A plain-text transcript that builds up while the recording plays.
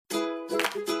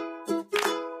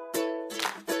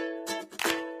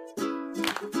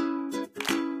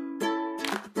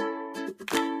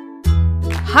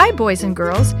Hi, boys and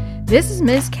girls. This is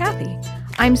Ms. Kathy.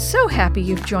 I'm so happy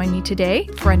you've joined me today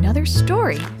for another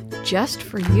story just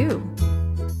for you.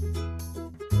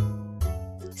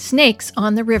 Snakes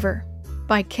on the River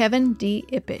by Kevin D.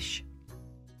 Ippish.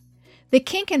 The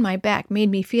kink in my back made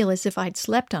me feel as if I'd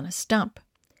slept on a stump.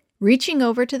 Reaching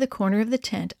over to the corner of the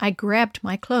tent, I grabbed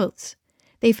my clothes.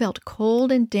 They felt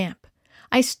cold and damp.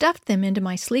 I stuffed them into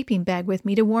my sleeping bag with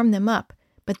me to warm them up,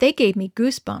 but they gave me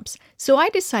goosebumps, so I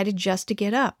decided just to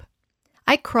get up.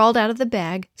 I crawled out of the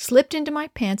bag, slipped into my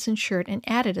pants and shirt, and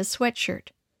added a sweatshirt.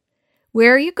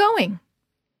 "Where are you going?"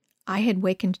 I had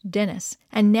wakened Dennis,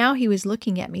 and now he was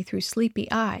looking at me through sleepy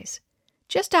eyes.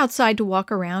 "Just outside to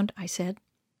walk around," I said.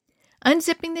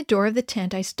 Unzipping the door of the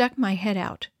tent, I stuck my head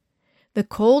out. The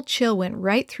cold chill went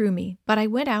right through me, but I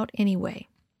went out anyway.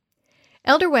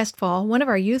 Elder Westfall, one of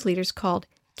our youth leaders, called,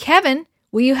 "Kevin,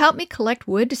 will you help me collect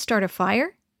wood to start a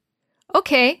fire?"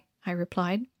 "Okay," I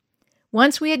replied.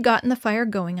 Once we had gotten the fire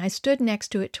going, I stood next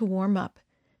to it to warm up.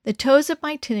 The toes of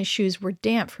my tennis shoes were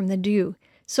damp from the dew,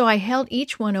 so I held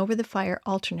each one over the fire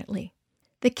alternately.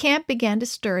 The camp began to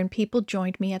stir and people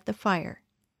joined me at the fire.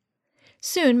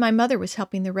 Soon my mother was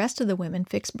helping the rest of the women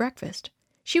fix breakfast.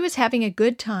 She was having a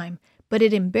good time, but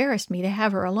it embarrassed me to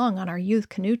have her along on our youth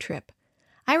canoe trip.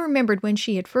 I remembered when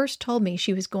she had first told me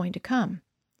she was going to come.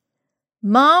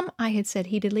 "Mom," I had said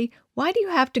heatedly, "why do you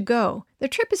have to go? The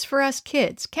trip is for us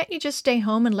kids. Can't you just stay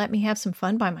home and let me have some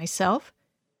fun by myself?"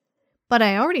 But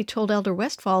I already told Elder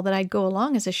Westfall that I'd go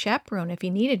along as a chaperone if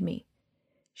he needed me.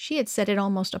 She had said it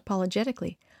almost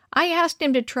apologetically. I asked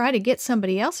him to try to get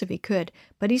somebody else if he could,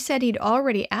 but he said he'd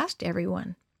already asked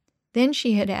everyone. Then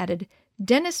she had added,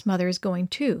 "Dennis' mother is going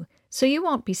too, so you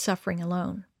won't be suffering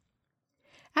alone."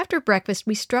 After breakfast,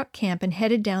 we struck camp and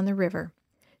headed down the river.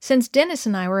 Since Dennis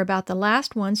and I were about the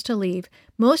last ones to leave,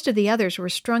 most of the others were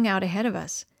strung out ahead of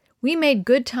us. We made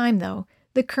good time, though.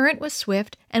 The current was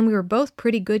swift, and we were both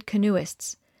pretty good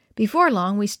canoeists. Before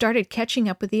long, we started catching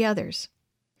up with the others.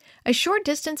 A short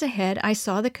distance ahead, I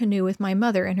saw the canoe with my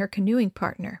mother and her canoeing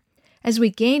partner. As we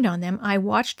gained on them, I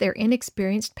watched their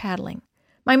inexperienced paddling.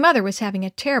 My mother was having a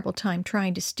terrible time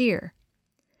trying to steer.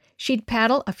 She'd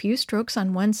paddle a few strokes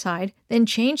on one side, then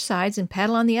change sides and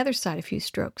paddle on the other side a few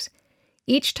strokes.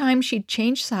 Each time she'd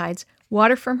change sides,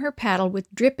 water from her paddle would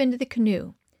drip into the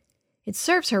canoe. It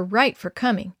serves her right for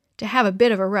coming, to have a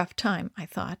bit of a rough time, I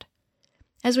thought.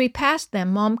 As we passed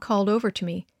them, Mom called over to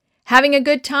me, "Having a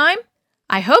good time?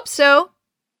 I hope so."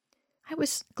 I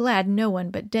was glad no one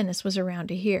but Dennis was around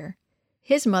to hear.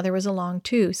 His mother was along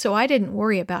too, so I didn't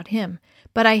worry about him,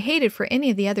 but I hated for any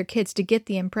of the other kids to get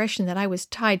the impression that I was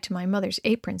tied to my mother's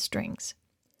apron strings.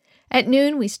 At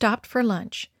noon, we stopped for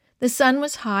lunch. The sun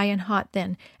was high and hot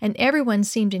then, and everyone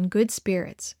seemed in good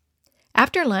spirits.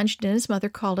 After lunch, Dennis' mother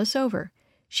called us over.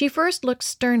 She first looked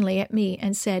sternly at me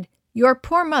and said, "Your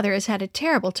poor mother has had a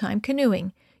terrible time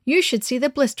canoeing. You should see the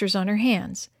blisters on her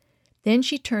hands." Then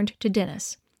she turned to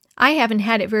Dennis. "I haven't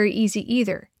had it very easy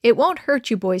either. It won't hurt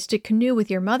you boys to canoe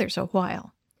with your mothers a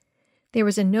while." There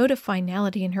was a note of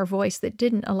finality in her voice that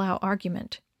didn't allow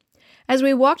argument. As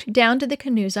we walked down to the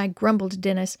canoes, I grumbled to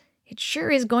Dennis, "It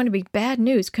sure is going to be bad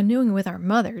news canoeing with our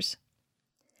mothers."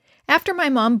 After my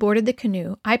mom boarded the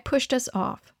canoe, I pushed us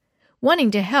off. Wanting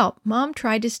to help, Mom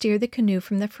tried to steer the canoe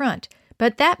from the front,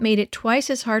 but that made it twice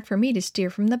as hard for me to steer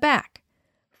from the back.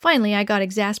 Finally, I got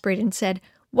exasperated and said,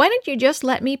 "Why don't you just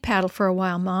let me paddle for a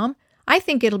while, Mom? I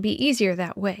think it'll be easier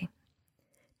that way."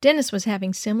 Dennis was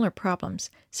having similar problems,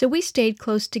 so we stayed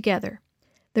close together.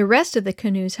 The rest of the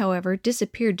canoes, however,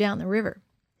 disappeared down the river.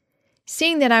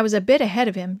 Seeing that I was a bit ahead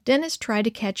of him, Dennis tried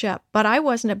to catch up, but I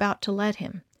wasn't about to let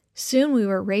him. Soon we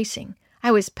were racing.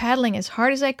 I was paddling as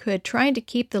hard as I could, trying to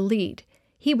keep the lead.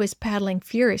 He was paddling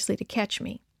furiously to catch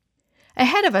me.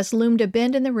 Ahead of us loomed a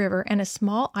bend in the river and a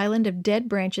small island of dead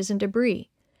branches and debris.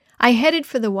 I headed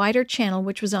for the wider channel,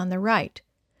 which was on the right.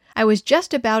 I was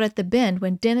just about at the bend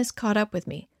when Dennis caught up with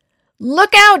me.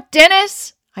 "Look out,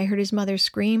 Dennis!" I heard his mother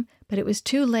scream, but it was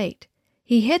too late.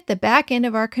 He hit the back end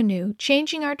of our canoe,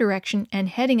 changing our direction and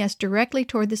heading us directly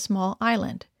toward the small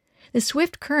island. The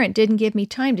swift current didn't give me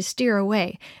time to steer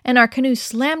away, and our canoe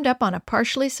slammed up on a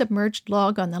partially submerged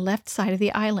log on the left side of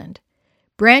the island.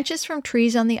 Branches from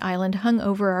trees on the island hung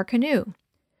over our canoe.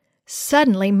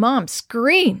 Suddenly, Mom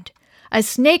screamed. A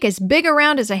snake as big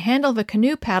around as a handle of a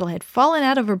canoe paddle had fallen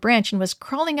out of a branch and was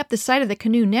crawling up the side of the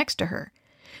canoe next to her.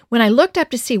 When I looked up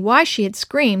to see why she had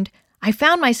screamed, I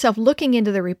found myself looking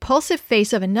into the repulsive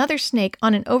face of another snake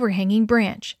on an overhanging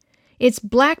branch. Its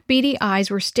black, beady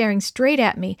eyes were staring straight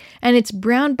at me, and its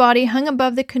brown body hung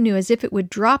above the canoe as if it would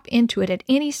drop into it at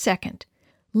any second.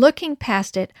 Looking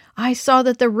past it, I saw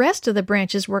that the rest of the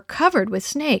branches were covered with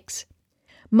snakes.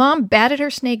 Mom batted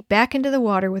her snake back into the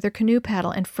water with her canoe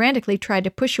paddle and frantically tried to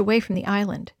push away from the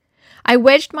island. I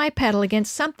wedged my paddle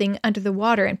against something under the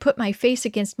water and put my face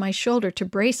against my shoulder to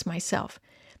brace myself.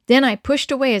 Then I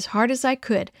pushed away as hard as I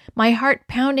could, my heart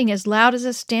pounding as loud as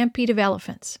a stampede of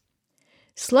elephants.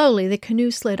 Slowly, the canoe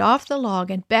slid off the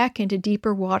log and back into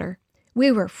deeper water.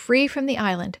 We were free from the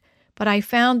island, but I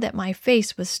found that my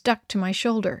face was stuck to my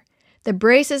shoulder. The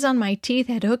braces on my teeth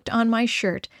had hooked on my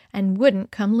shirt and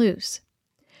wouldn't come loose.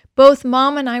 Both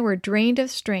Mom and I were drained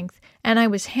of strength, and I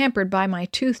was hampered by my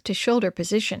tooth-to-shoulder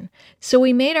position, so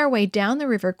we made our way down the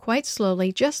river quite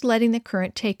slowly, just letting the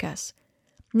current take us.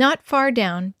 Not far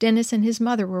down, Dennis and his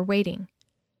mother were waiting.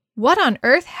 "What on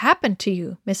earth happened to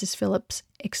you?" Mrs. Phillips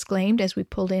exclaimed as we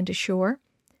pulled into shore.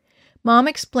 Mom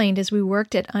explained as we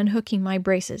worked at unhooking my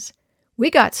braces. "We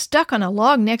got stuck on a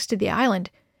log next to the island,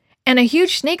 and a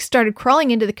huge snake started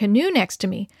crawling into the canoe next to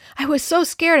me. I was so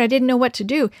scared I didn't know what to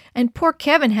do, and poor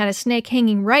Kevin had a snake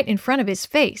hanging right in front of his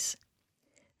face."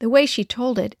 The way she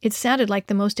told it, it sounded like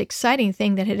the most exciting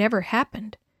thing that had ever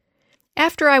happened.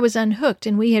 After I was unhooked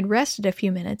and we had rested a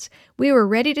few minutes, we were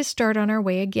ready to start on our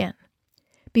way again.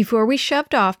 Before we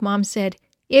shoved off, Mom said,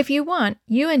 "If you want,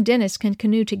 you and Dennis can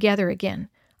canoe together again.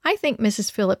 I think Mrs.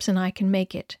 Phillips and I can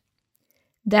make it."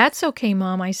 "That's okay,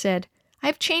 Mom," I said.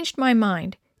 "I've changed my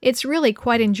mind. It's really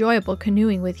quite enjoyable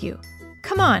canoeing with you.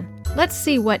 Come on, let's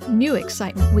see what new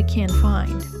excitement we can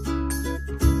find."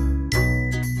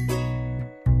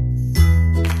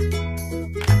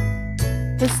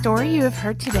 The story you have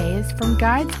heard today is from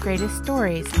Guide's Greatest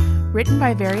Stories, written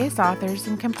by various authors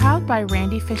and compiled by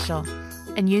Randy Fischel,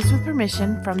 and used with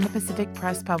permission from the Pacific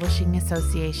Press Publishing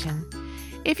Association.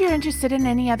 If you're interested in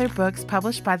any other books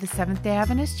published by the Seventh-day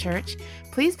Adventist Church,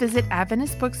 please visit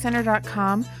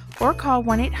AdventistBookCenter.com or call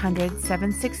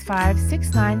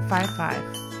 1-800-765-6955.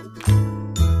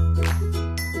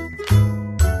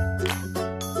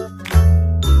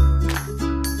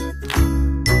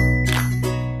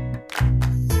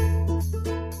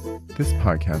 This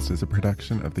podcast is a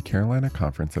production of the Carolina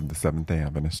Conference of the Seventh-day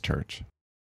Adventist Church.